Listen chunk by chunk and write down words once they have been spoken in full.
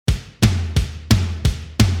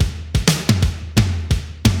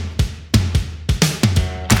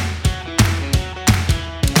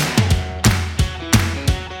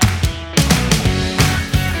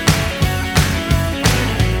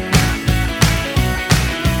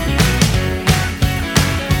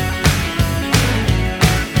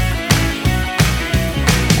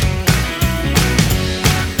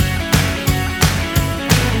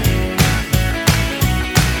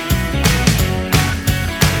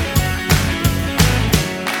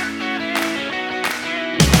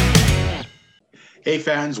Hey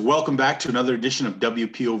fans, welcome back to another edition of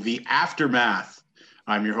WPOV Aftermath.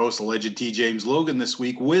 I'm your host, Alleged T. James Logan. This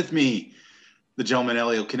week with me, the gentleman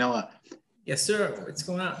Elio Canella. Yes, sir. What's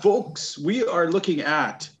going on? Folks, we are looking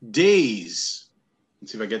at days.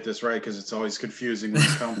 Let's see if I get this right because it's always confusing when you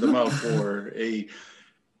count them out for a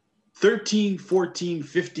 13, 14,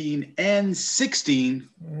 15, and 16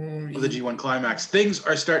 of the G1 Climax. Things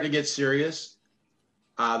are starting to get serious.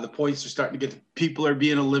 The points are starting to get, people are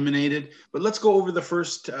being eliminated. But let's go over the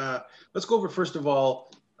first, first of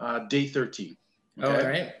all, day 13. Okay? All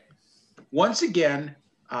right. Once again,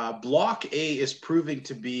 Block A is proving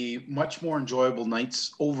to be much more enjoyable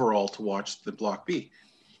nights overall to watch than Block B.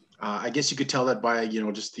 I guess you could tell that by,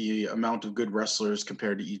 just the amount of good wrestlers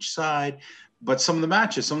compared to each side. But some of the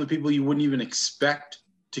matches, some of the people you wouldn't even expect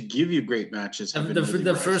to give you great matches. For me,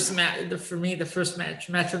 the first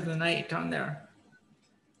match of the night on there.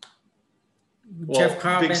 Well, Jeff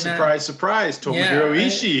Cobb big surprise, Tomohiro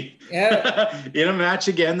Ishii. Yeah. In a match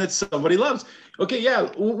again that somebody loves. Okay, yeah.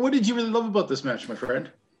 What did you really love about this match, my friend?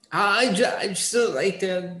 I just like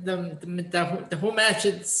the whole match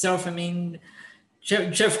itself. I mean,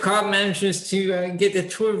 Jeff Cobb manages to get the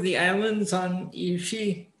tour of the islands on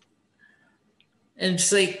Ishii, and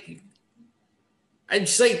I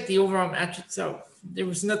just like the overall match itself. There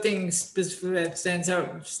was nothing specific that stands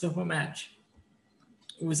out. Just the whole match.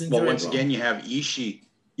 It was enjoyable. Well, once again, you have Ishii.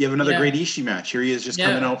 You have another great Ishii match. Here he is just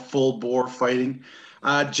coming out full bore fighting.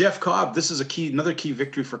 Jeff Cobb, this is another key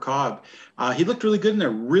victory for Cobb. He looked really good in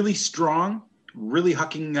there, really strong, really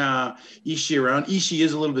hucking Ishii around. Ishii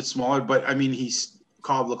is a little bit smaller, but I mean,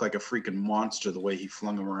 Cobb looked like a freaking monster the way he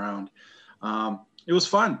flung him around. It was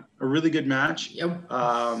fun, a really good match. Yep.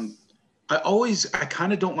 I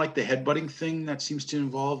kind of don't like the headbutting thing that seems to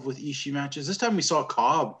involve with Ishii matches. This time we saw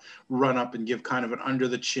Cobb run up and give kind of an under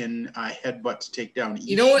the chin headbutt to take down Ishii.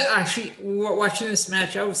 You know what? Actually, watching this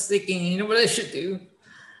match, I was thinking, you know what I should do?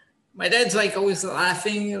 My dad's always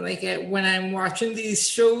laughing when I'm watching these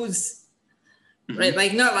shows, right?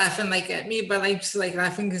 Like not laughing at me, but just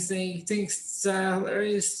laughing because he thinks it's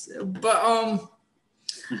hilarious. But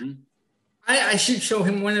I should show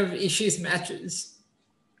him one of Ishii's matches.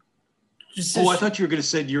 I thought you were going to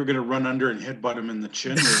say you were going to run under and headbutt him in the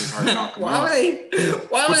chin. Really hard to knock him out.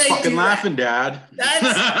 Why would I fucking do laughing, that? Dad?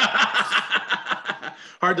 That's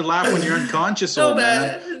hard to laugh when you're unconscious, old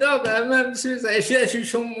man. No, I'm serious. I should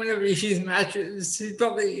show him one of Ishii's matches. He's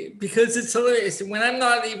probably, because it's hilarious. When I'm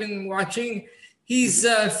not even watching, he's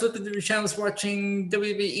flipping through the channels watching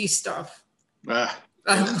WWE stuff.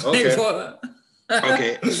 Okay.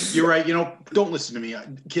 Okay, you're right. Don't listen to me.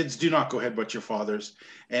 Kids, do not go headbutt your fathers.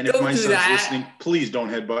 And if my son's listening, please don't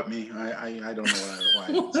headbutt me. I don't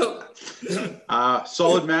know why.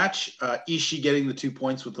 Solid match. Ishii getting the 2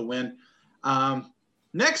 points with the win.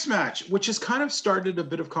 Next match, which has kind of started a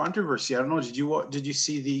bit of controversy. I don't know. Did you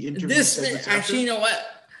see the interview? Actually, you know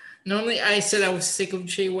what? Normally, I said I was sick of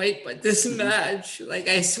Jay White, but this match,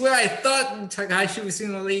 I swear, I thought Takahashi was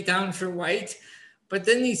going to lay down for White. But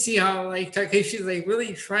then you see how Takeshi's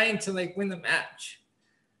really trying to win the match.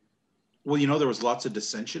 Well, there was lots of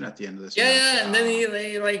dissension at the end of this match. Yeah, and then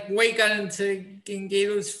he White got into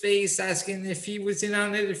Gato's face asking if he was in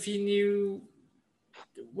on it, if he knew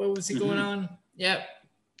what was going on. Yeah.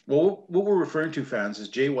 Well, what we're referring to, fans, is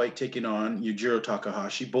Jay White taking on Yujiro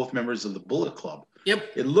Takahashi, both members of the Bullet Club.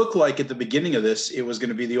 Yep. It looked like at the beginning of this, it was going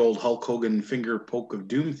to be the old Hulk Hogan finger poke of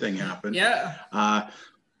doom thing happen. Yeah.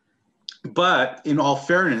 But in all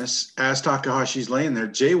fairness, as Takahashi's laying there,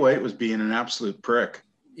 Jay White was being an absolute prick.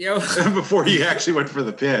 Yo. Before he actually went for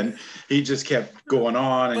the pin, he just kept going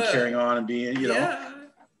on and carrying on and being, Yeah.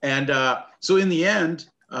 And so in the end,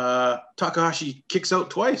 Takahashi kicks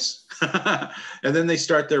out twice. And then they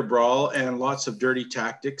start their brawl and lots of dirty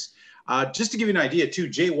tactics. Just to give you an idea, too,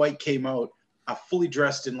 Jay White came out fully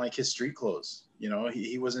dressed in his street clothes.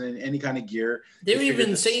 He wasn't in any kind of gear. They were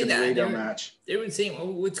even saying that. They were saying,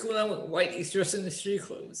 what's going on with White? He's dressed in the street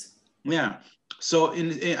clothes. Yeah. So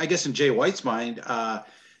I guess in Jay White's mind,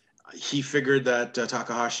 he figured that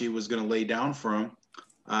Takahashi was going to lay down for him.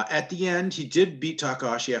 At the end, he did beat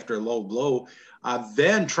Takahashi after a low blow,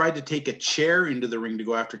 then tried to take a chair into the ring to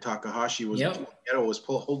go after Takahashi. Gato was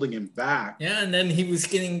holding him back. Yeah, and then he was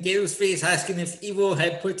getting Gato's face asking if Evil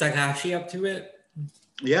had put Takahashi up to it.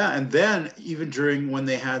 Yeah, and then even during when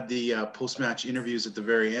they had the post-match interviews at the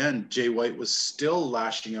very end, Jay White was still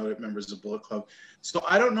lashing out at members of Bullet Club. So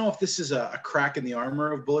I don't know if this is a crack in the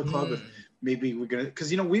armor of Bullet Club. If maybe we're gonna,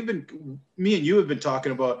 because me and you have been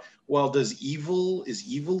talking about, well, is Evil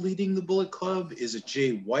leading the Bullet Club? Is it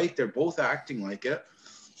Jay White? They're both acting like it.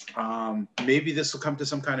 Maybe this will come to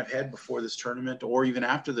some kind of head before this tournament or even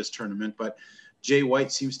after this tournament. But Jay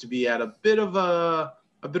White seems to be at a bit of a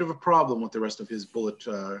problem with the rest of his Bullet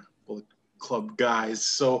Club guys.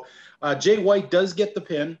 So Jay White does get the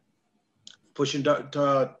pin, pushing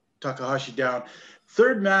Takahashi down.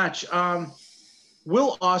 Third match,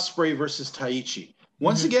 Will Ospreay versus Taichi.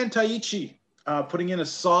 Once again, Taichi putting in a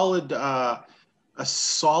solid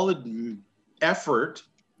effort,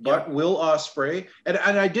 but Will Ospreay, and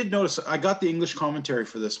I did notice, I got the English commentary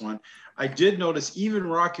for this one. I did notice even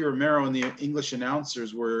Rocky Romero and the English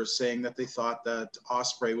announcers were saying that they thought that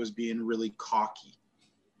Ospreay was being really cocky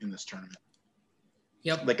in this tournament.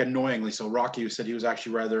 Yep. Like annoyingly. So Rocky said he was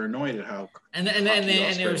actually rather annoyed at how and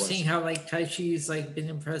they were saying how like Taichi's like been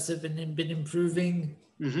impressive and been improving.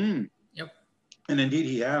 Mm-hmm. Yep. And indeed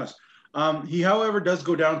he has. He, however, does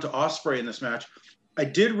go down to Ospreay in this match. I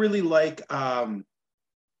did really like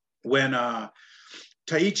when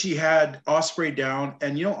Taichi had Ospreay down,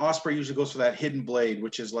 and you know Ospreay usually goes for that hidden blade,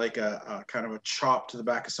 which is like a kind of a chop to the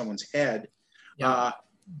back of someone's head. Yep.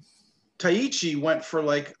 Taichi went for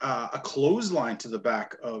like a clothesline to the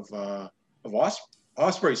back of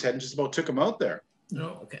Ospreay's head and just about took him out there.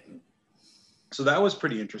 Oh, okay. So that was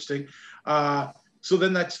pretty interesting. So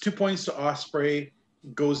then that's 2 points to Ospreay,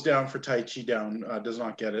 goes down for Taichi down, does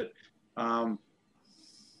not get it.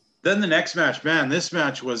 Then the next match, man, this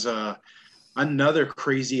match was another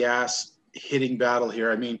crazy ass hitting battle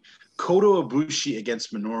here. I mean, Kota Ibushi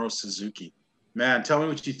against Minoru Suzuki. Man, tell me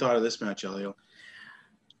what you thought of this match, Elio.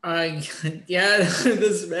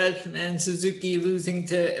 This match, man, Suzuki losing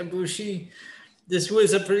to Ibushi. This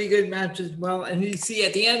was a pretty good match as well. And you see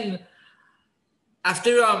at the end,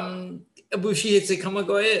 after Ibushi hits a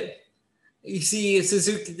Kamagoye, you see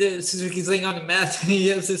Suzuki's laying on the mat and he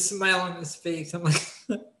has a smile on his face. I'm like,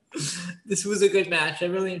 this was a good match. I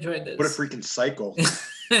really enjoyed this. What a freaking psycho. What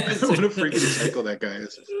a freaking psycho that guy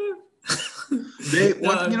is.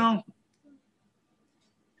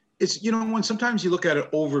 It's, when sometimes you look at an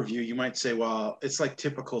overview, you might say, well, it's like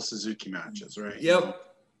typical Suzuki matches, right? Yep.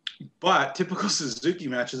 But typical Suzuki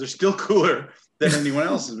matches are still cooler than anyone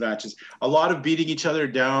else's matches. A lot of beating each other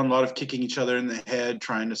down, a lot of kicking each other in the head,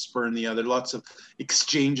 trying to spurn the other, lots of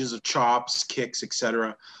exchanges of chops, kicks,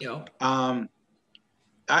 etc. Yep.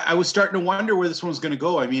 I was starting to wonder where this one was going to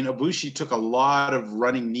go. I mean, Ibushi took a lot of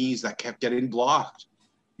running knees that kept getting blocked.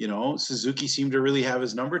 Suzuki seemed to really have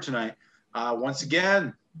his number tonight. Once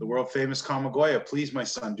again, the world famous Kamagoya. Please, my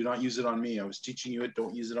son, do not use it on me. I was teaching you it.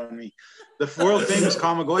 Don't use it on me. The world famous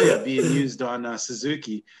Kamagoya being used on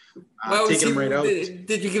Suzuki, taking him right out.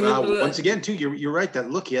 Did you give him once again too? You're right. That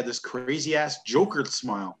look, he had this crazy ass Joker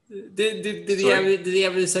smile. Did he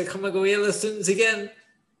have his Kamagoya lessons again?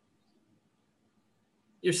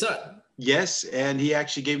 Your son? Yes, and he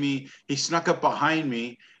actually he snuck up behind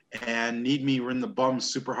me and need me in the bum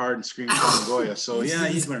super hard and scream Kamagoya. So yeah,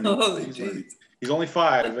 he's learning. He's only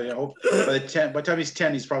 5. I hope by the time he's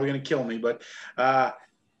 10, he's probably going to kill me. But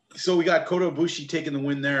so we got Kota Ibushi taking the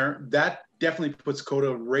win there. That definitely puts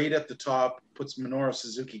Kota right at the top, puts Minoru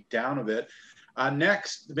Suzuki down a bit.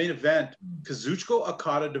 Next, the main event, Kazuchika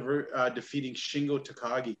Okada defeating Shingo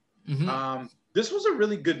Takagi. Mm-hmm. This was a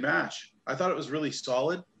really good match. I thought it was really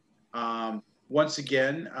solid. Once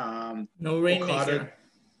again, no Rainmaker. Okada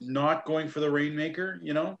not going for the Rainmaker,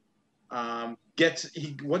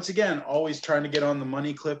 he once again always trying to get on the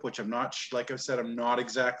money clip, which I'm not, like I said, I'm not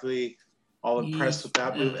exactly all impressed with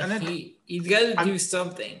that move. And then he's got to do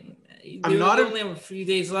something. Only have a few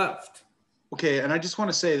days left. Okay, and I just want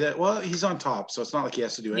to say that, well, he's on top, so it's not like he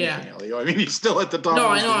has to do anything, Elio. I mean, he's still at the top. No,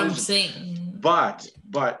 I know. I'm saying, but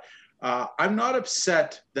I'm not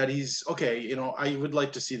upset that he's okay. I would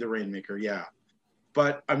like to see the Rainmaker,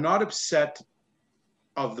 but I'm not upset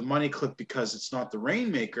of the money clip because it's not the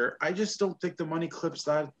Rainmaker. I just don't think the money clip's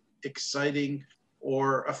that exciting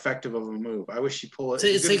or effective of a move. I wish he'd pull it.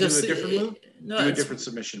 It's like do a different move. No, do a different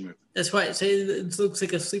submission move. That's why I say it looks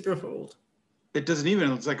like a sleeper hold. It doesn't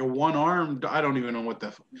even. It's like a one-armed. I don't even know what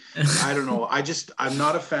the. I don't know. I'm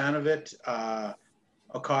not a fan of it.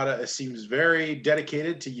 Okada seems very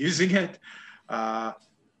dedicated to using it.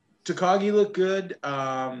 Takagi looked good.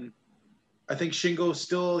 I think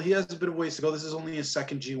Shingo he has a bit of ways to go. This is only his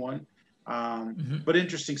second G1, but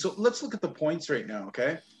interesting. So let's look at the points right now,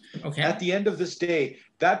 okay? Okay. At the end of this day,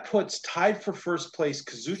 that puts tied for first place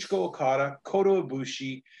Kazuchika Okada, Kota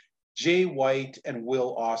Ibushi, Jay White, and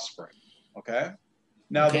Will Ospreay, okay?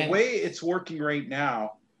 Now, the way it's working right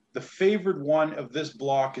now, the favored one of this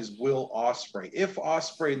block is Will Ospreay. If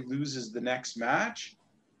Ospreay loses the next match,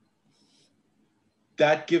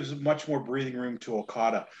 that gives much more breathing room to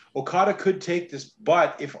Okada. Okada could take this,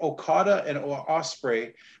 but if Okada and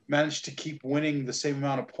Ospreay manage to keep winning the same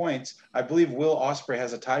amount of points, I believe Will Ospreay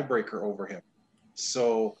has a tiebreaker over him.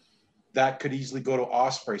 So that could easily go to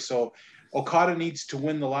Ospreay. So Okada needs to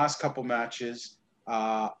win the last couple matches.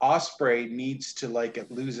 Ospreay needs to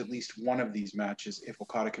lose at least one of these matches if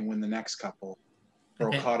Okada can win the next couple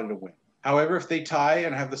for Okada to win. However, if they tie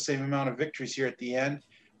and have the same amount of victories here at the end,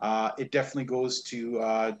 it definitely goes to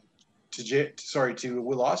Will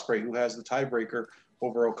Ospreay, who has the tiebreaker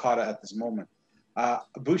over Okada at this moment.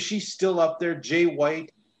 Ibushi's still up there. Jay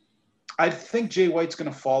White. I think Jay White's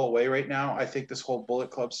going to fall away right now. I think this whole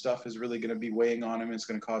Bullet Club stuff is really going to be weighing on him. It's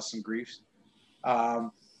going to cause some grief.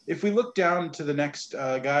 If we look down to the next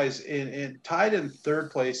guys, tied in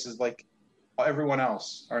third place is like everyone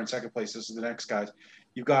else, or in second place, this is the next guys.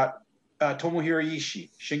 You've got Tomohiro Ishii,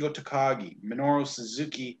 Shingo Takagi, Minoru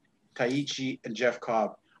Suzuki, Taichi, and Jeff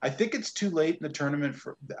Cobb. I think it's too late in the tournament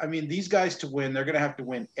these guys to win. They're going to have to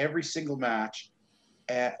win every single match.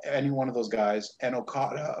 Any one of those guys, and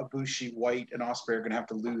Okada, Ibushi, White, and Ospreay are going to have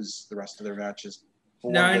to lose the rest of their matches.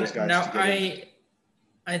 I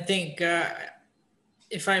think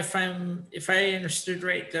if I understood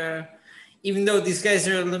right, even though these guys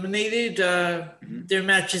are eliminated, their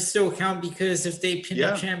matches still count because if they pin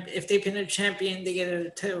a champion, they get a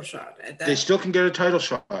title shot. They still can get a title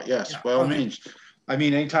shot. Yes, by all means. I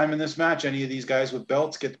mean, anytime in this match, any of these guys with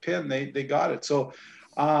belts get pinned, they got it. So.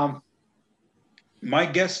 My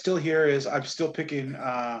guess still here is I'm still picking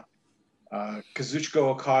Kazuchika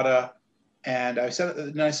Okada, and I said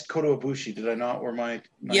Kota Ibushi. Did I not? Or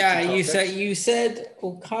you said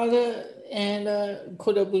Okada and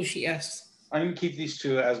Kota Ibushi. Yes. I'm gonna keep these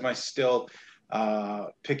two as my still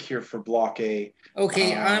pick here for Block A.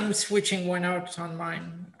 Okay, I'm switching one out on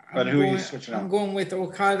mine. But who are you switching out? I'm going with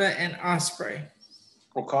Okada and Ospreay.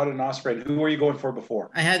 Okada and Ospreay. Who were you going for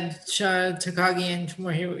before? I had Takagi and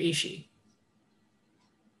Tomohiro Ishii.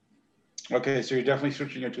 Okay, so you're definitely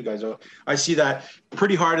switching your two guys out. I see that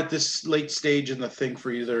pretty hard at this late stage in the thing for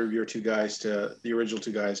either of your two guys the original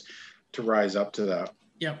two guys to rise up to that.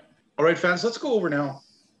 Yep. All right, fans, let's go over now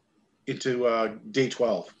into day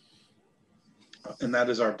 12. And that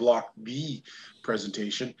is our Block B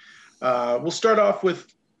presentation. We'll start off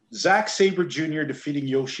with Zack Sabre Jr. defeating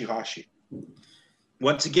Yoshihashi.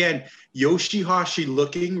 Once again, Yoshihashi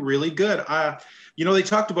looking really good. They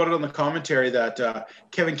talked about it on the commentary that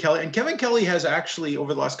Kevin Kelly has actually,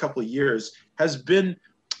 over the last couple of years, has been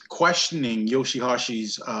questioning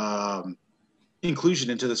Yoshihashi's inclusion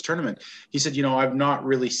into this tournament. He said, I've not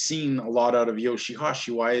really seen a lot out of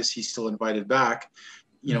Yoshihashi. Why is he still invited back?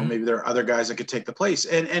 Maybe there are other guys that could take the place.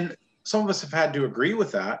 And some of us have had to agree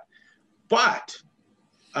with that. But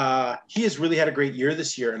he has really had a great year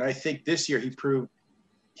this year. And I think this year he proved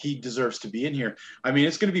he deserves to be in here. I mean,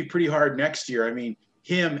 it's going to be pretty hard next year. I mean,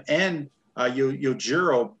 him and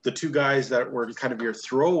Yojiro, the two guys that were kind of your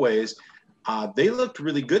throwaways, they looked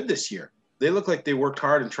really good this year. They look like they worked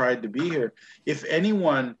hard and tried to be here. If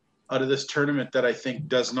anyone out of this tournament that I think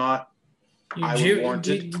does not, I would warrant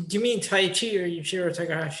it. Do you mean Taichi or Yujiro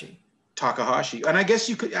Takahashi? Takahashi. And I guess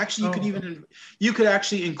you could actually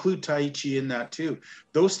include Taichi in that too.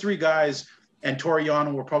 Those three guys and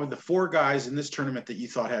Toriano were probably the four guys in this tournament that you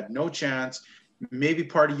thought had no chance. Maybe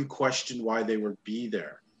part of you questioned why they would be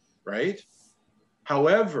there, right?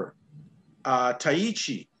 However,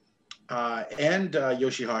 Taichi and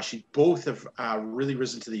Yoshihashi both have really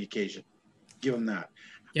risen to the occasion. Give them that.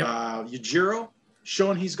 Yep. Yujiro,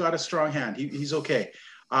 showing he's got a strong hand. He's okay.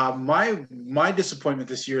 My disappointment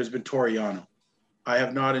this year has been Toriano. I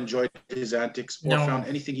have not enjoyed his antics or found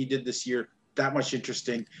anything he did this year that much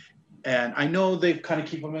interesting. And I know they kind of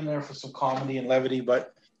keep him in there for some comedy and levity,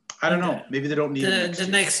 but I don't know. Maybe they don't need him the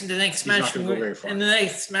next match. And the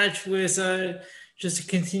next match was just a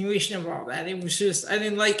continuation of all that. It was just, I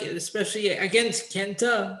didn't like it, especially against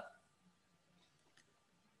Kenta.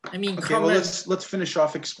 I mean, okay. Well, let's finish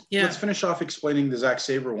off. Let's finish off explaining the Zack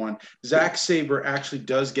Sabre one. Zack Sabre actually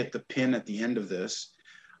does get the pin at the end of this.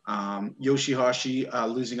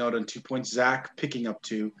 Yoshihashi losing out on 2 points. Zack picking up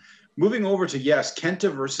 2. Moving over to Kenta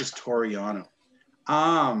versus Toriano.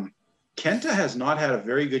 Kenta has not had a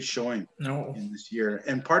very good showing in this year.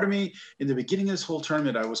 And part of me, in the beginning of this whole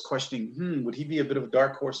tournament, I was questioning, would he be a bit of a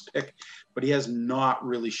dark horse pick? But he has not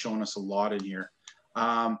really shown us a lot in here.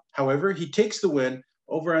 However, he takes the win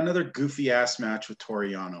over another goofy-ass match with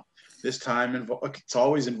Toriano. This time, it's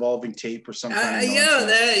always involving tape or some kind of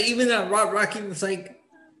nonsense. Even Rocky was like,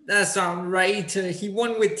 that's not right. He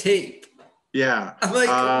won with tape. Yeah. I'm like,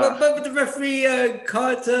 but the referee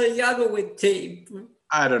caught Yano with tape.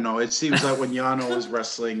 I don't know. It seems like when Yano was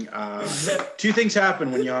wrestling, two things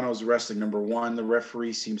happened when Yano was wrestling. Number one, the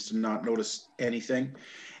referee seems to not notice anything.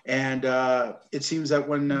 And it seems that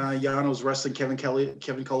when Yano was wrestling, Kevin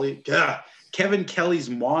Kevin Kelly's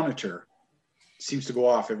monitor seems to go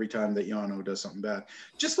off every time that Yano does something bad.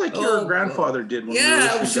 Just like your grandfather did when we were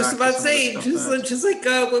I was just about to say, just like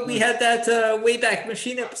when we had that Wayback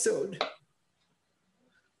Machine episode.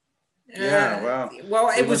 Wow. Well,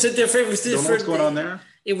 it was different. Don't know what's going on there.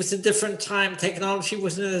 It was a different time. Technology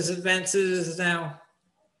wasn't as advanced as it is now.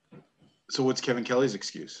 So what's Kevin Kelly's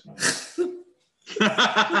excuse?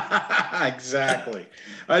 Exactly.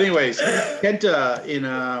 Anyways, Kenta in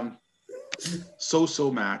a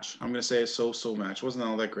so-so match. I'm going to say a so-so match. Wasn't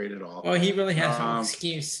all that great at all. Well, he really has no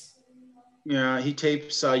excuse. Yeah, he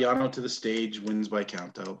tapes Yano to the stage, wins by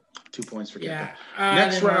count out. 2 points for Kenta. Yeah.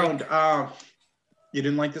 Next round. You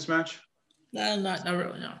didn't like this match? No, not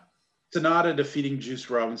really, no. Sonata defeating Juice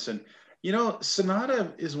Robinson. You know,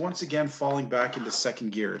 Sonata is once again falling back into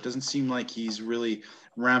second gear. It doesn't seem like he's really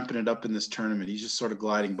ramping it up in this tournament. He's just sort of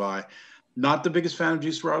gliding by. Not the biggest fan of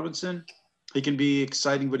Juice Robinson. He can be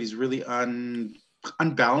exciting, but he's really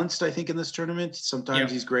unbalanced, I think, in this tournament.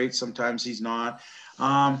 Sometimes he's great, sometimes he's not.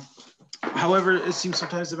 However, it seems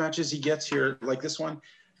sometimes the matches he gets here, like this one,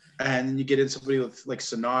 and then you get in somebody with like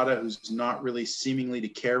Sonata, who's not really seemingly to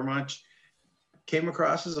care much. Came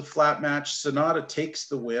across as a flat match. Sonata takes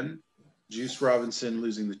the win. Juice Robinson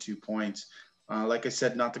losing the 2 points. Like I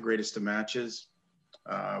said, not the greatest of matches.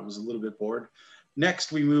 Was a little bit bored.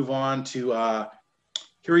 Next, we move on to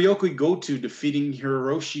Hiroyuki Goto defeating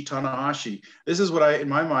Hiroshi Tanahashi. This is what in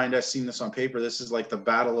my mind, I've seen this on paper. This is like the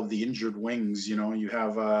battle of the injured wings. You know, you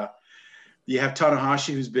have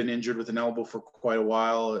Tanahashi, who's been injured with an elbow for quite a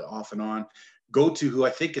while, off and on. Goto, who I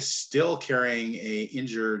think is still carrying a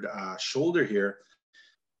injured shoulder here.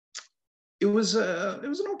 It was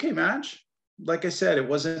an okay match. Like I said, it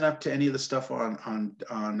wasn't up to any of the stuff on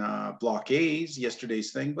Block A's,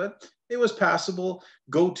 yesterday's thing, but it was passable.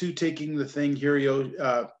 Goto taking the thing,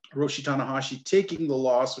 Hiroshi Tanahashi taking the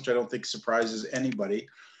loss, which I don't think surprises anybody.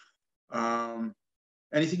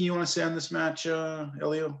 Anything you want to say on this match,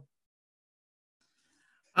 Elio?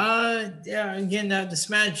 Yeah, again, this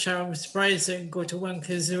match, I was surprised that Goto won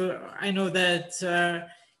because I know that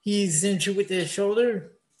he's injured with his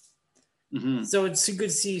shoulder. Mm-hmm. So it's good to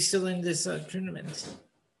see he's still in this tournament.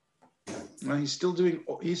 Well, he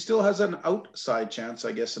still has an outside chance,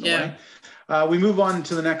 I guess, in a way. We move on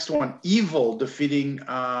to the next one. Evil defeating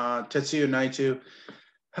Tetsuya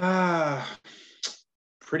Naito.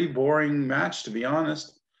 Pretty boring match, to be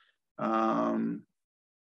honest. You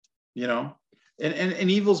know, and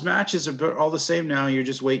Evil's matches are all the same now. You're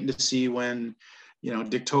just waiting to see when, you know,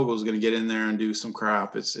 Dick Togo's going to get in there and do some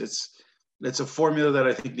crap. It's a formula that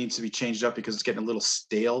I think needs to be changed up because it's getting a little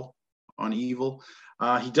stale on Evil.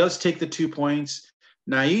 He does take the 2 points.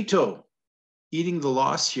 Naito eating the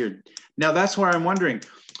loss here. Now that's where I'm wondering.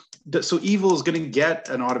 So Evil is going to get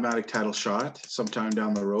an automatic title shot sometime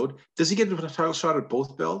down the road. Does he get a title shot at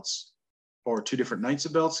both belts or two different nights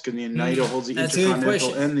of belts? Because Naito holds the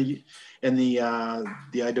Intercontinental and the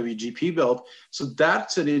IWGP belt. So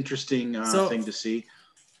that's an interesting thing to see.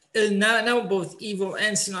 Now both Evil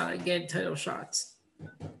and Sonata get title shots.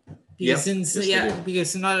 Because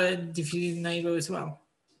because Sonata defeated Naito as well.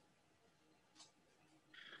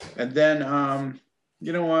 And then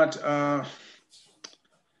you know what?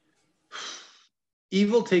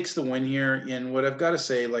 Evil takes the win here. And what I've got to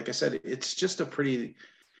say, like I said, it's just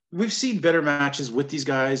we've seen better matches with these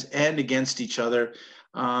guys and against each other.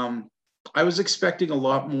 I was expecting a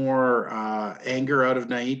lot more anger out of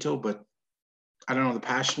Naito, but I don't know, the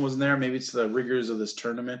passion wasn't there. Maybe it's the rigors of this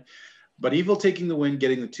tournament. But Evil taking the win,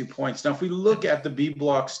 getting the 2 points. Now, if we look at the B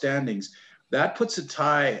block standings, that puts a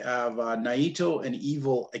tie of Naito and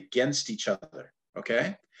Evil against each other,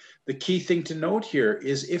 okay? The key thing to note here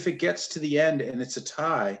is if it gets to the end and it's a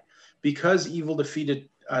tie, because Evil defeated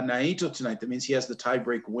Naito tonight, that means he has the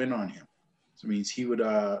tie-break win on him. So it means he would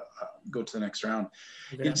go to the next round.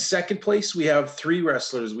 Okay. In second place, we have three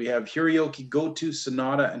wrestlers. We have Hiroyuki Goto,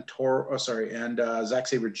 Sonata, and Zack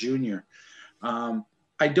Sabre Jr.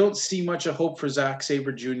 I don't see much of hope for Zack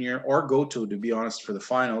Sabre Jr. or Goto, to be honest, for the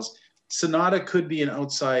finals. Sonata could be an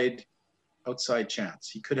outside chance.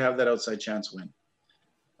 He could have that outside chance win.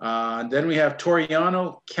 Then we have Toru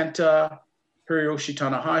Yano, Kenta, Hiroshi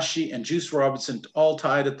Tanahashi, and Juice Robinson all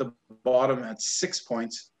tied at the bottom at 6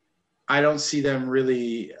 points. I don't see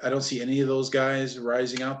any of those guys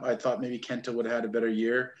rising up. I thought maybe Kenta would have had a better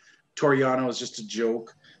year. Toru Yano is just a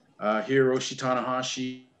joke. Hiroshi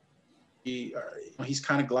Tanahashi, he's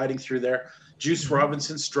kind of gliding through there. Juice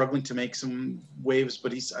Robinson struggling to make some waves,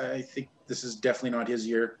 but I think this is definitely not his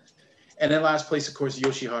year. And in last place, of course,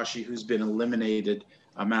 Yoshihashi, who's been eliminated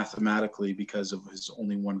mathematically because of his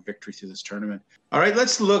only one victory through this tournament. All right,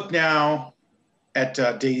 let's look now at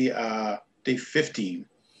the day 15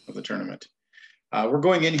 of the tournament. We're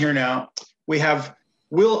going in here now. We have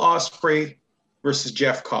Will Ospreay versus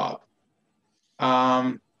Jeff Cobb.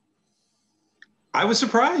 I was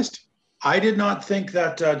surprised. I did not think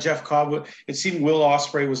that Jeff Cobb would. It seemed Will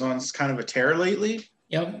Ospreay was on kind of a tear lately.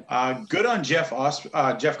 Yep. Good on Jeff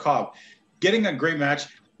Cobb, getting a great match.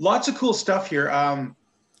 Lots of cool stuff here.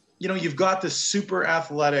 You've got the super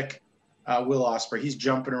athletic Will Ospreay. He's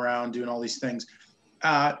jumping around, doing all these things.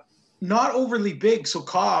 Not overly big, so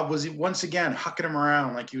Cobb was once again hucking him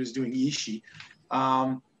around like he was doing Ishii.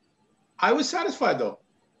 I was satisfied though.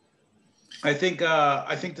 I think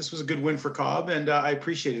this was a good win for Cobb, and I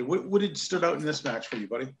appreciate it. What did stood out in this match for you,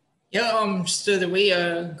 buddy? Yeah, just the way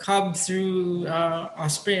Cobb threw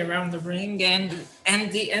Ospreay around the ring, and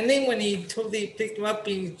the ending when he totally picked him up,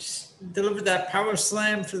 he delivered that power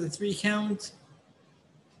slam for the 3 count.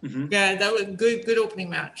 Mm-hmm. Yeah, that was a good opening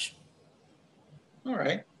match. All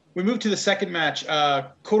right. We move to the second match.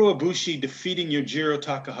 Kota Ibushi defeating Yujiro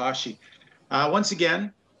Takahashi. Once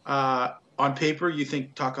again, on paper, you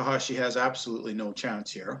think Takahashi has absolutely no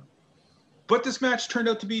chance here. But this match turned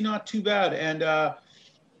out to be not too bad. And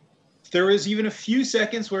there was even a few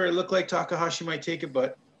seconds where it looked like Takahashi might take it,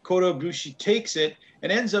 but Kota Ibushi takes it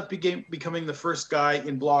and ends up becoming the first guy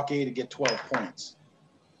in Block A to get 12 points.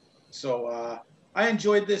 So I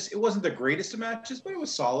enjoyed this. It wasn't the greatest of matches, but it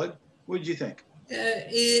was solid. What did you think?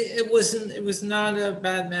 It wasn't. It was not a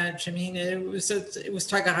bad match. I mean, it was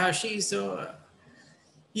Takahashi, so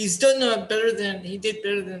he's done better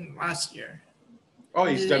than last year. Oh,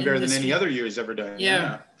 he's done better than any other year he's ever done.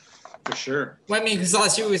 Yeah, for sure. Well, I mean, because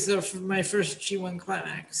last year was my first G1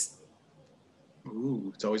 climax.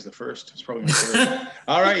 Ooh, it's always the first. It's probably my third.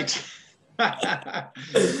 All right.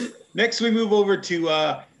 Next, we move over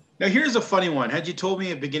to. Now, here's a funny one. Had you told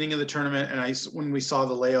me at the beginning of the tournament, and when we saw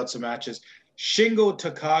the layouts of matches, Shingo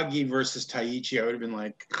Takagi versus Taichi, I would have been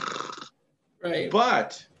like, right.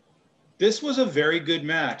 But this was a very good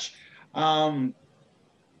match. You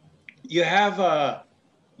have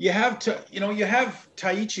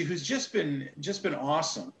Taichi, who's just been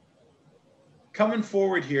awesome, coming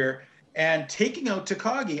forward here and taking out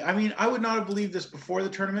Takagi. I mean, I would not have believed this before the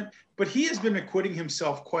tournament, but he has been acquitting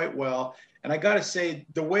himself quite well. And I got to say,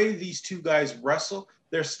 the way these two guys wrestle,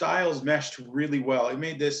 their styles meshed really well. It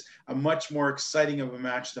made this a much more exciting of a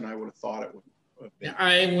match than I would have thought it would have been.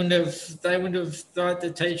 I wouldn't have thought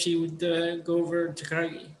that Taichi would go over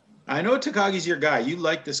Takagi. I know Takagi's your guy. You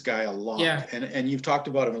like this guy a lot. Yeah. And you've talked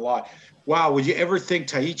about him a lot. Wow, would you ever think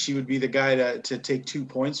Taichi would be the guy to take 2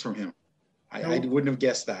 points from him? I wouldn't have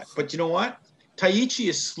guessed that. But you know what? Taichi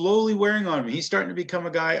is slowly wearing on me. He's starting to become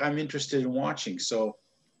a guy I'm interested in watching. So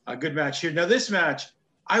a good match here. Now this match,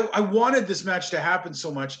 I wanted this match to happen so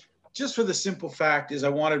much just for the simple fact is I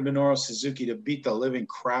wanted Minoru Suzuki to beat the living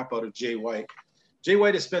crap out of Jay White. Jay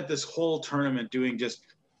White has spent this whole tournament doing just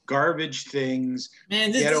garbage things,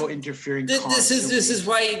 ghetto interfering. This is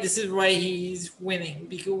why he's winning,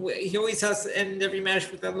 because he always has to end every match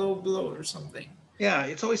with a low blow or something. Yeah,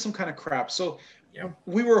 it's always some kind of crap. So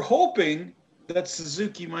we were hoping that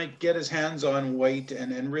Suzuki might get his hands on White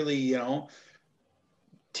and really,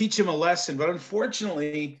 teach him a lesson. But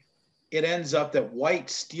unfortunately, it ends up that White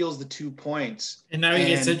steals the 2 points. And now he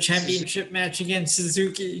gets a championship match against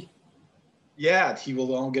Suzuki. Yeah, he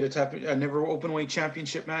will get a never open weight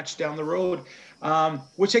championship match down the road,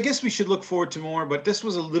 which I guess we should look forward to more. But this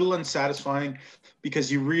was a little unsatisfying because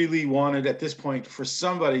you really wanted at this point for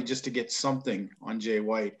somebody just to get something on Jay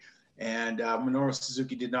White. And Minoru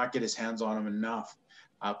Suzuki did not get his hands on him enough.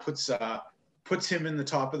 Puts him in the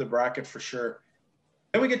top of the bracket for sure.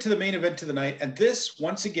 Then we get to the main event of the night. And this,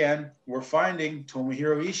 once again, we're finding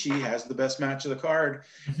Tomohiro Ishii has the best match of the card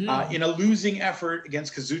in a losing effort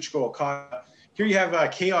against Kazuchika Okada. Here you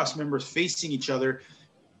have Chaos members facing each other.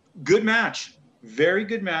 Good match. Very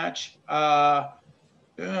good match.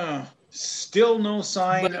 Still no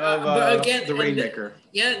sign of the Rainmaker.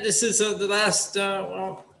 This is the last,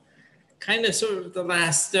 kind of sort of the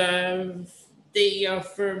last day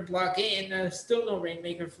for Block A, and still no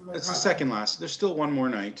Rainmaker for Okada. It's the second last. There's still one more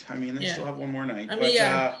night. I mean, they still have one more night.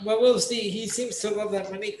 Well, we'll see. He seems to love that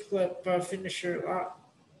money clip finisher a lot.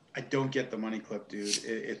 I don't get the money clip, dude.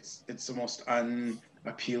 It's the most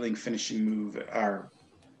unappealing finishing move or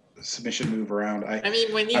submission move around.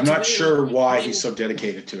 I'm not sure why he's so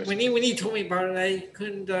dedicated to it. When he told me about it, I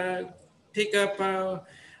couldn't pick up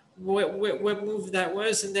what move that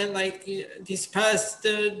was, and then like these past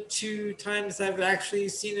 2 times I've actually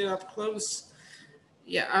seen it up close.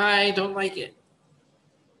 Yeah, I don't like it.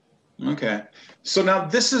 Okay, so now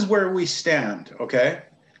this is where we stand. Okay,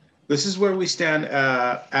 this is where we stand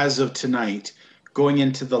as of tonight. going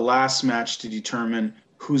into the last match to determine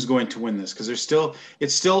who's going to win this, because it's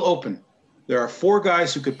still open. There are 4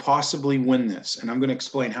 guys who could possibly win this, and I'm going to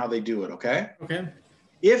explain how they do it, okay? Okay.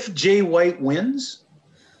 If Jay White wins,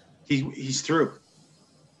 he's through.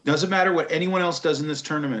 Doesn't matter what anyone else does in this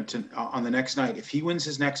tournament on the next night. If he wins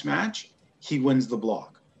his next match, he wins the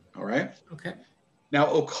block, all right? Okay. Now,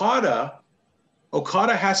 Okada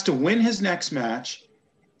has to win his next match,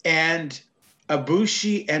 and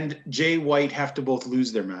Ibushi and Jay White have to both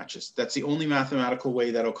lose their matches. That's the only mathematical way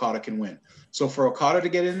that Okada can win. So for Okada to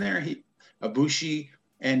get in there, Ibushi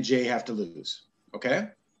and Jay have to lose. Okay?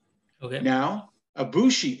 Okay. Now, if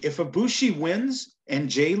Ibushi wins and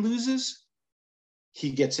Jay loses,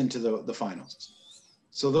 he gets into the finals.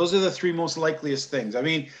 So those are the 3 most likeliest things. I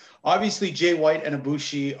mean, obviously Jay White and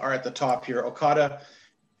Ibushi are at the top here. Okada,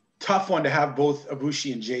 tough one to have both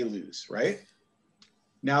Ibushi and Jay lose, right?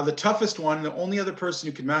 Now, the toughest one, the only other person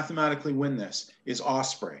who can mathematically win this is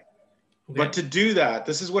Ospreay. Okay. But to do that,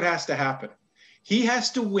 this is what has to happen. He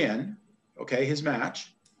has to win, okay, his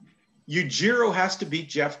match. Yujiro has to beat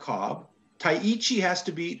Jeff Cobb. Taichi has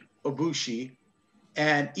to beat Ibushi.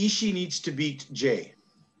 And Ishii needs to beat Jay.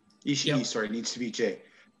 Needs to beat Jay.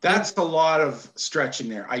 That's a lot of stretching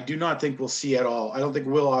there. I do not think we'll see at all. I don't think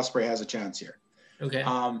Will Ospreay has a chance here. Okay.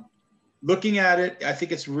 Looking at it, I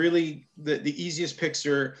think it's really the easiest picks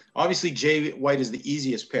are obviously Jay White is the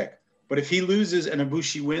easiest pick. But if he loses and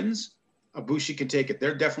Ibushi wins, Ibushi can take it.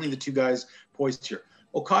 They're definitely the 2 guys poised here.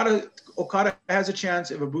 Okada has a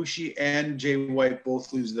chance if Ibushi and Jay White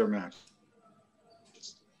both lose their match.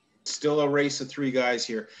 Still a race of 3 guys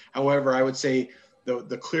here. However, I would say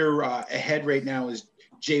the clear ahead right now is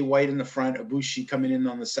Jay White in the front, Ibushi coming in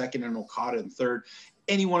on the second, and Okada in third.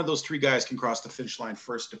 Any one of those 3 guys can cross the finish line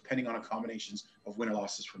first, depending on combinations of win or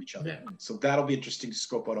losses from each other. Yeah. So that'll be interesting to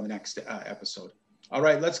scope out on the next episode. All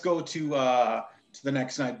right, let's go to the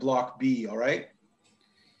next night, Block B. All right.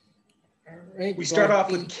 All right. We start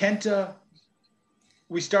off with Kenta.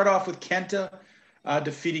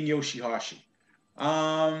 Defeating Yoshihashi.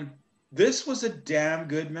 This was a damn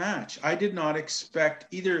good match. I did not expect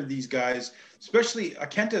either of these guys, especially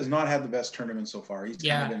Kenta has not had the best tournament so far. He's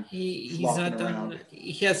kind of been he's not done.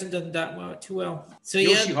 He hasn't done that too well. So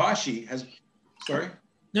Yoshihashi has. Sorry.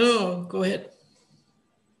 No, go ahead.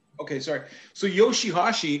 Okay, sorry. So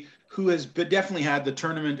Yoshihashi, who has definitely had the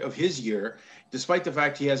tournament of his year, despite the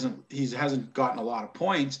fact he hasn't gotten a lot of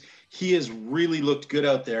points, he has really looked good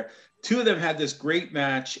out there. 2 of them had this great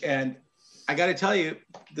match, and I got to tell you,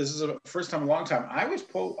 this is the first time in a long time. I was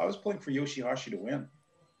pulling for Yoshihashi to win.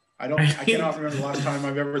 I cannot remember the last time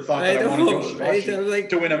I've ever thought that I wanted Yoshihashi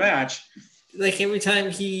to win a match. Like every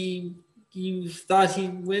time you thought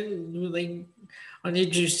he'd win, like on the edge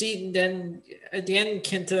of your seat, and then at the end,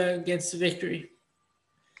 Kenta gets the victory.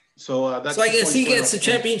 So that's. So I guess he gets the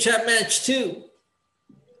championship match too.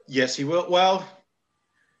 Yes, he will. Well.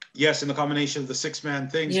 Yes, in the combination of the 6-man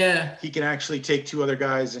things, he can actually take 2 other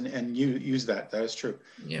guys and use that. That is true.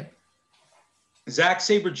 Yeah. Zack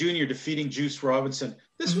Sabre Jr. defeating Juice Robinson.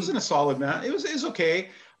 This wasn't a solid match. It was okay.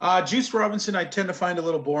 Juice Robinson I tend to find a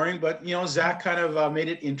little boring, but Zack kind of made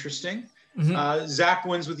it interesting. Zack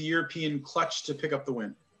wins with the European clutch to pick up the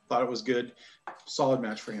win. Thought it was good. Solid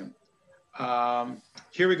match for him.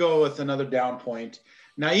 Here we go with another down point.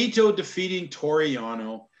 Naito defeating Toru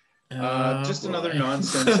Yano. Just another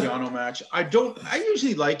nonsense Yano match. I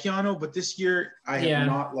usually like Yano, but this year I have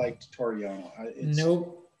not liked Toru Yano.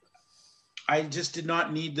 Nope. I just did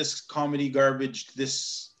not need this comedy garbage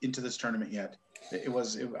into this tournament yet. There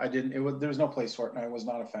was no place for it, and I was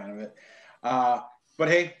not a fan of it. But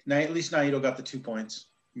hey, at least Naito got the 2 points.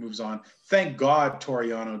 Moves on. Thank God Toru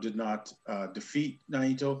Yano did not defeat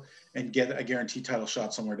Naito and get a guaranteed title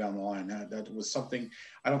shot somewhere down the line. That was something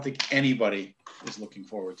I don't think anybody is looking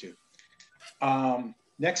forward to.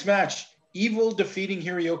 Next match, Evil defeating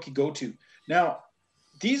Hiroki Goto. Now,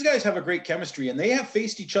 these guys have a great chemistry, and they have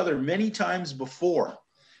faced each other many times before.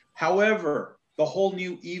 However, the whole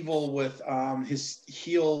new Evil with his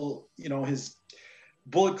heel, his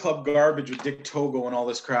Bullet Club garbage with Dick Togo and all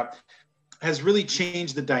this crap has really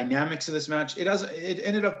changed the dynamics of this match. It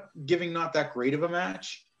ended up giving not that great of a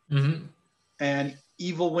match. Mm-hmm. And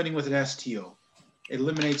Evil winning with an STO. It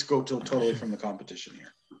eliminates Goto totally from the competition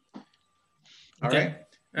here. All right.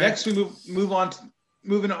 Next, we move on.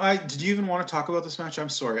 Moving on. Did you even want to talk about this match? I'm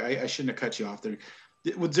sorry. I shouldn't have cut you off there.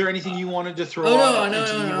 Was there anything you wanted to throw on?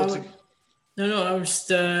 No.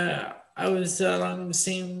 I was along the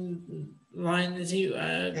same line as you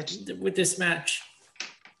with this match.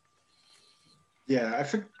 Yeah, I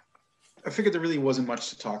figured there really wasn't much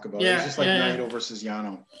to talk about. It was just like Naito versus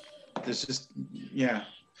Yano. There's just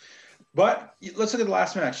But let's look at the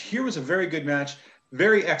last match. Here was a very good match.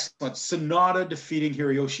 Very excellent. Sonata defeating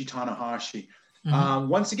Hiroyoshi Tanahashi.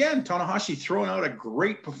 Once again, Tanahashi throwing out a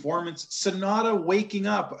great performance. Sonata waking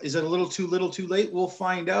up. Is it a little too late? We'll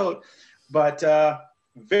find out. But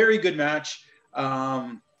very good match.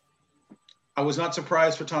 I was not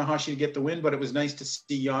surprised for Tanahashi to get the win, but it was nice to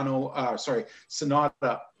see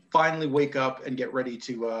Sonata finally wake up and get ready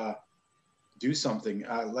to do something.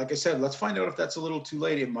 Like I said, let's find out if that's a little too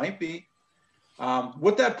late. It might be.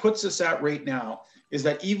 What that puts us at right now is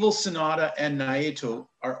that Evil, Sonata, and Naito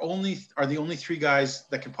are the only three guys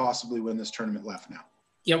that can possibly win this tournament left now.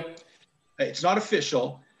 Yep. It's not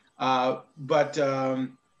official, but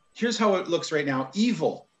here's how it looks right now.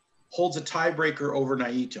 Evil holds a tiebreaker over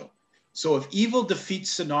Naito. So if Evil defeats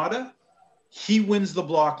Sonata, he wins the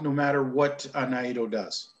block no matter what Naito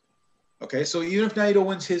does. Okay, so even if Naito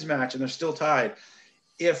wins his match and they're still tied,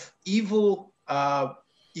 if Evil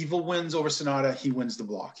wins over Sonata, he wins the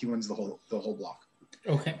block. He wins the whole block.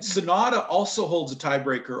 Okay. Sonata also holds a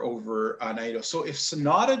tiebreaker over Naito. So if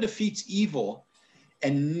Sonata defeats Evil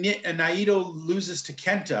and Naito loses to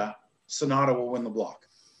Kenta, Sonata will win the block.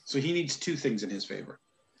 So he needs two things in his favor.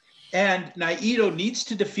 And Naito needs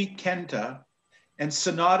to defeat Kenta, and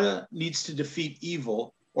Sonata needs to defeat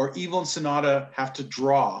Evil, or Evil and Sonata have to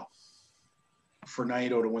draw for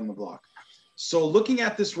Naito to win the block. So looking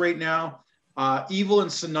at this right now, Evil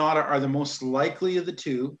and Sonata are the most likely of the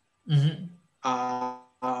two. Mm-hmm.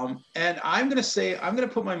 And I'm going to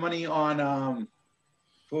put my money on, I'm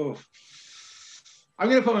going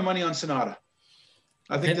to put my money on Sonata.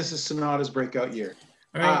 I think this is Sonata's breakout year.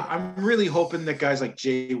 Right. I'm really hoping that guys like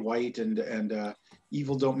Jay White and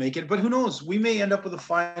Evil don't make it, but who knows? We may end up with a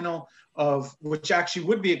final of, which actually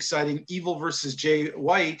would be exciting, Evil versus Jay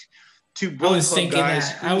White, two Bullet Club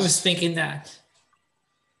guys. I was thinking that.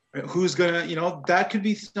 Who's gonna, that could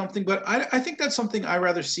be something, but I think that's something I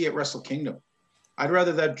rather see at Wrestle Kingdom. I'd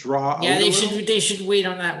rather that draw. Yeah, they should wait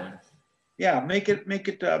on that one. Yeah,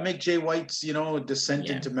 make Jay White's descent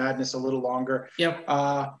into madness a little longer. Yep.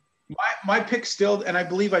 My pick still, and I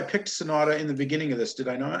believe I picked Sonata in the beginning of this. Did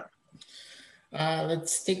I not?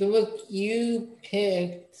 Let's take a look. You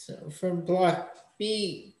picked from Block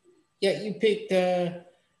B. Yeah, you picked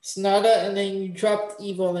Sonata, and then you dropped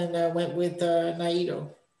Evil and went with Naito.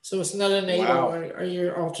 So Sonata and Naito are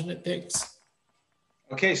your alternate picks.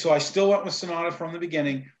 Okay, so I still went with Sonata from the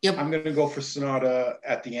beginning. Yep. I'm going to go for Sonata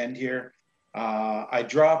at the end here. I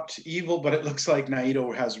dropped Evil, but it looks like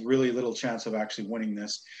Naito has really little chance of actually winning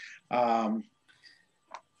this.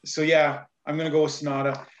 So yeah, I'm going to go with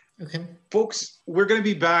Sonata. Okay. Folks, we're going to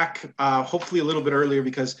be back hopefully a little bit earlier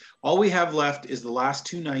because all we have left is the last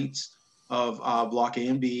two nights of Block A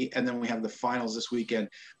and B, and then we have the finals this weekend.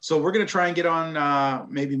 So we're going to try and get on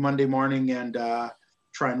maybe Monday morning and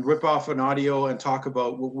try and rip off an audio and talk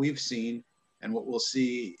about what we've seen and what we'll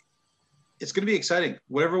see. It's going to be exciting.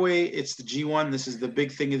 Whatever way, it's the G1. This is the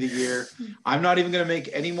big thing of the year. I'm not even going to make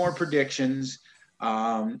any more predictions.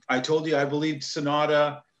 I told you I believed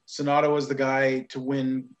Sonata. Sonata was the guy to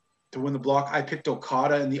win the block. I picked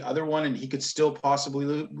Okada in the other one, and he could still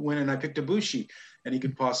possibly win. And I picked Ibushi, and he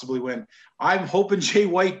could possibly win. I'm hoping Jay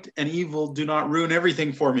White and Evil do not ruin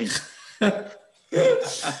everything for me.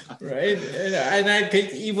 Right, and I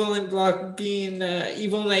picked Evil in Block B and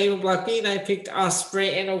Evil Naito in Block B, and I picked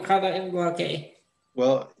Ospreay and Okada in Block A.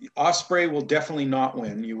 Well, Ospreay will definitely not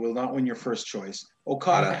win. You will not win your first choice.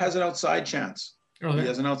 Okada has an outside chance. Okay. He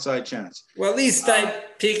has an outside chance. Well, at least I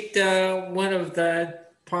picked one of the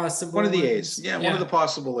possible. One of the A's. Yeah, one of the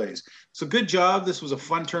possible A's. So good job. This was a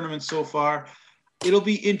fun tournament so far. It'll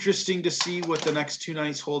be interesting to see what the next two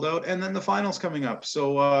nights hold out, and then the finals coming up.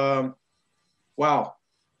 So, wow.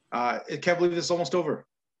 I can't believe this is almost over.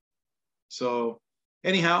 So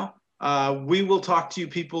anyhow, we will talk to you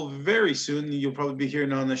people very soon. You'll probably be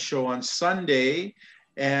hearing on the show on Sunday.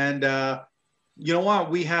 And you know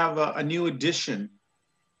what? We have a new addition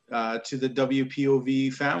to the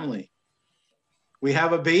WPOV family. We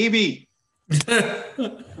have a baby,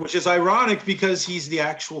 which is ironic because he's the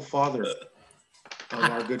actual father of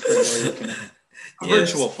our good friend Larry Kinnan.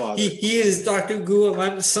 Virtual father. He is Dr. Google.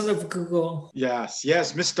 I'm the son of Google. Yes,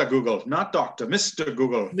 Mr. Google, not Doctor, Mr.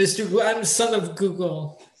 Google. Mr. Google, I'm son of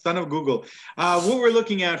Google. Son of Google. What we're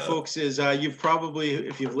looking at, folks, is you've probably,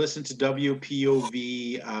 if you've listened to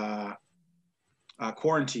WPOV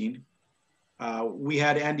Quarantine, we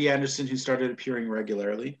had Andy Anderson who started appearing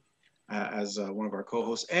regularly as one of our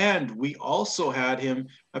co-hosts, and we also had him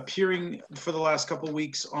appearing for the last couple of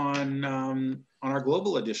weeks on our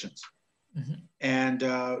global editions. Mm-hmm. And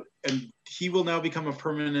he will now become a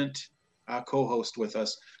permanent co-host with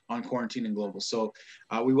us on Quarantine and Global. So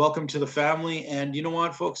we welcome to the family. And you know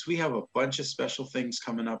what, folks? We have a bunch of special things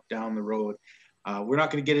coming up down the road. We're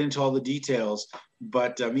not going to get into all the details,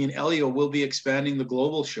 but me and Elio will be expanding the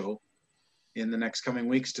Global show in the next coming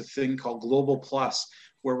weeks to a thing called Global Plus,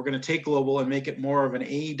 where we're going to take Global and make it more of an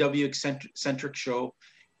AEW centric show.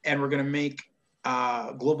 And we're going to make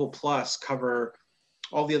Global Plus cover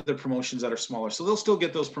all the other promotions that are smaller. So they'll still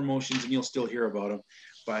get those promotions and you'll still hear about them.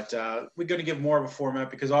 But we're going to give more of a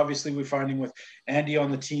format because obviously we're finding with Andy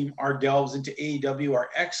on the team, our delves into AEW are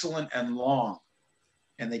excellent and long.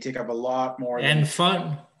 And they take up a lot more. And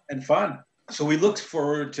fun. And fun. So we look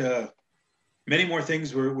forward to many more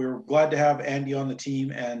things. We're glad to have Andy on the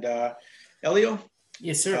team. And Elio?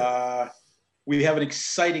 Yes, sir. We have an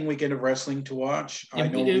exciting weekend of wrestling to watch. I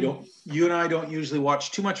know you and I don't usually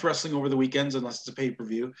watch too much wrestling over the weekends unless it's a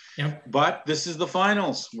pay-per-view. Yep. But this is the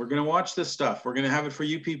finals. We're going to watch this stuff. We're going to have it for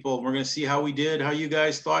you people. We're going to see how we did, how you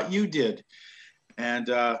guys thought you did.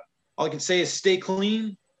 And all I can say is stay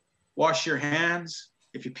clean, wash your hands.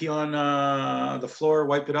 If you pee on the floor,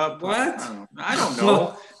 wipe it up. What? I don't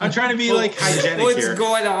know. I'm trying to be like hygienic What's here. What's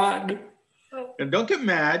going on? And don't get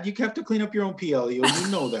mad. You have to clean up your own pee, Elio. You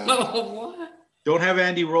know that. What? Don't have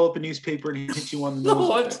Andy roll up a newspaper and hit you on the nose.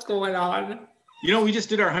 What's going on? You know, we just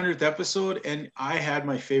did our 100th episode, and I had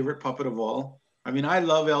my favorite puppet of all. I mean, I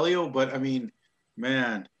love Elio, but I mean,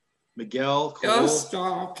 man, Miguel Cole. Oh,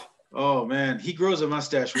 stop. Oh, man. He grows a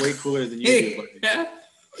mustache way cooler than you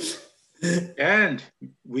do. And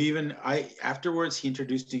afterwards, he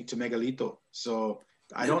introduced me to Megalito. So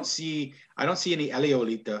I don't see any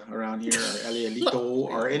Eliolita around here, or Eliolito,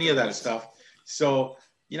 or any of that stuff. So,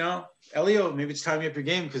 you know, Elio, maybe it's time you up your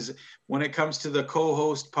game because when it comes to the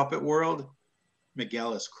co-host puppet world,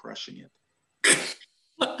 Miguel is crushing it.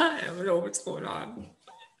 I don't know what's going on.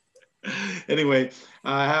 Anyway,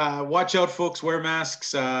 watch out, folks. Wear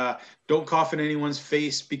masks. Don't cough in anyone's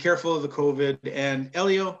face. Be careful of the COVID. And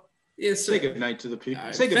Elio, yes, sir. Say good night to the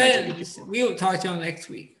people. Say good night to the people. We will talk to you next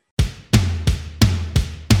week.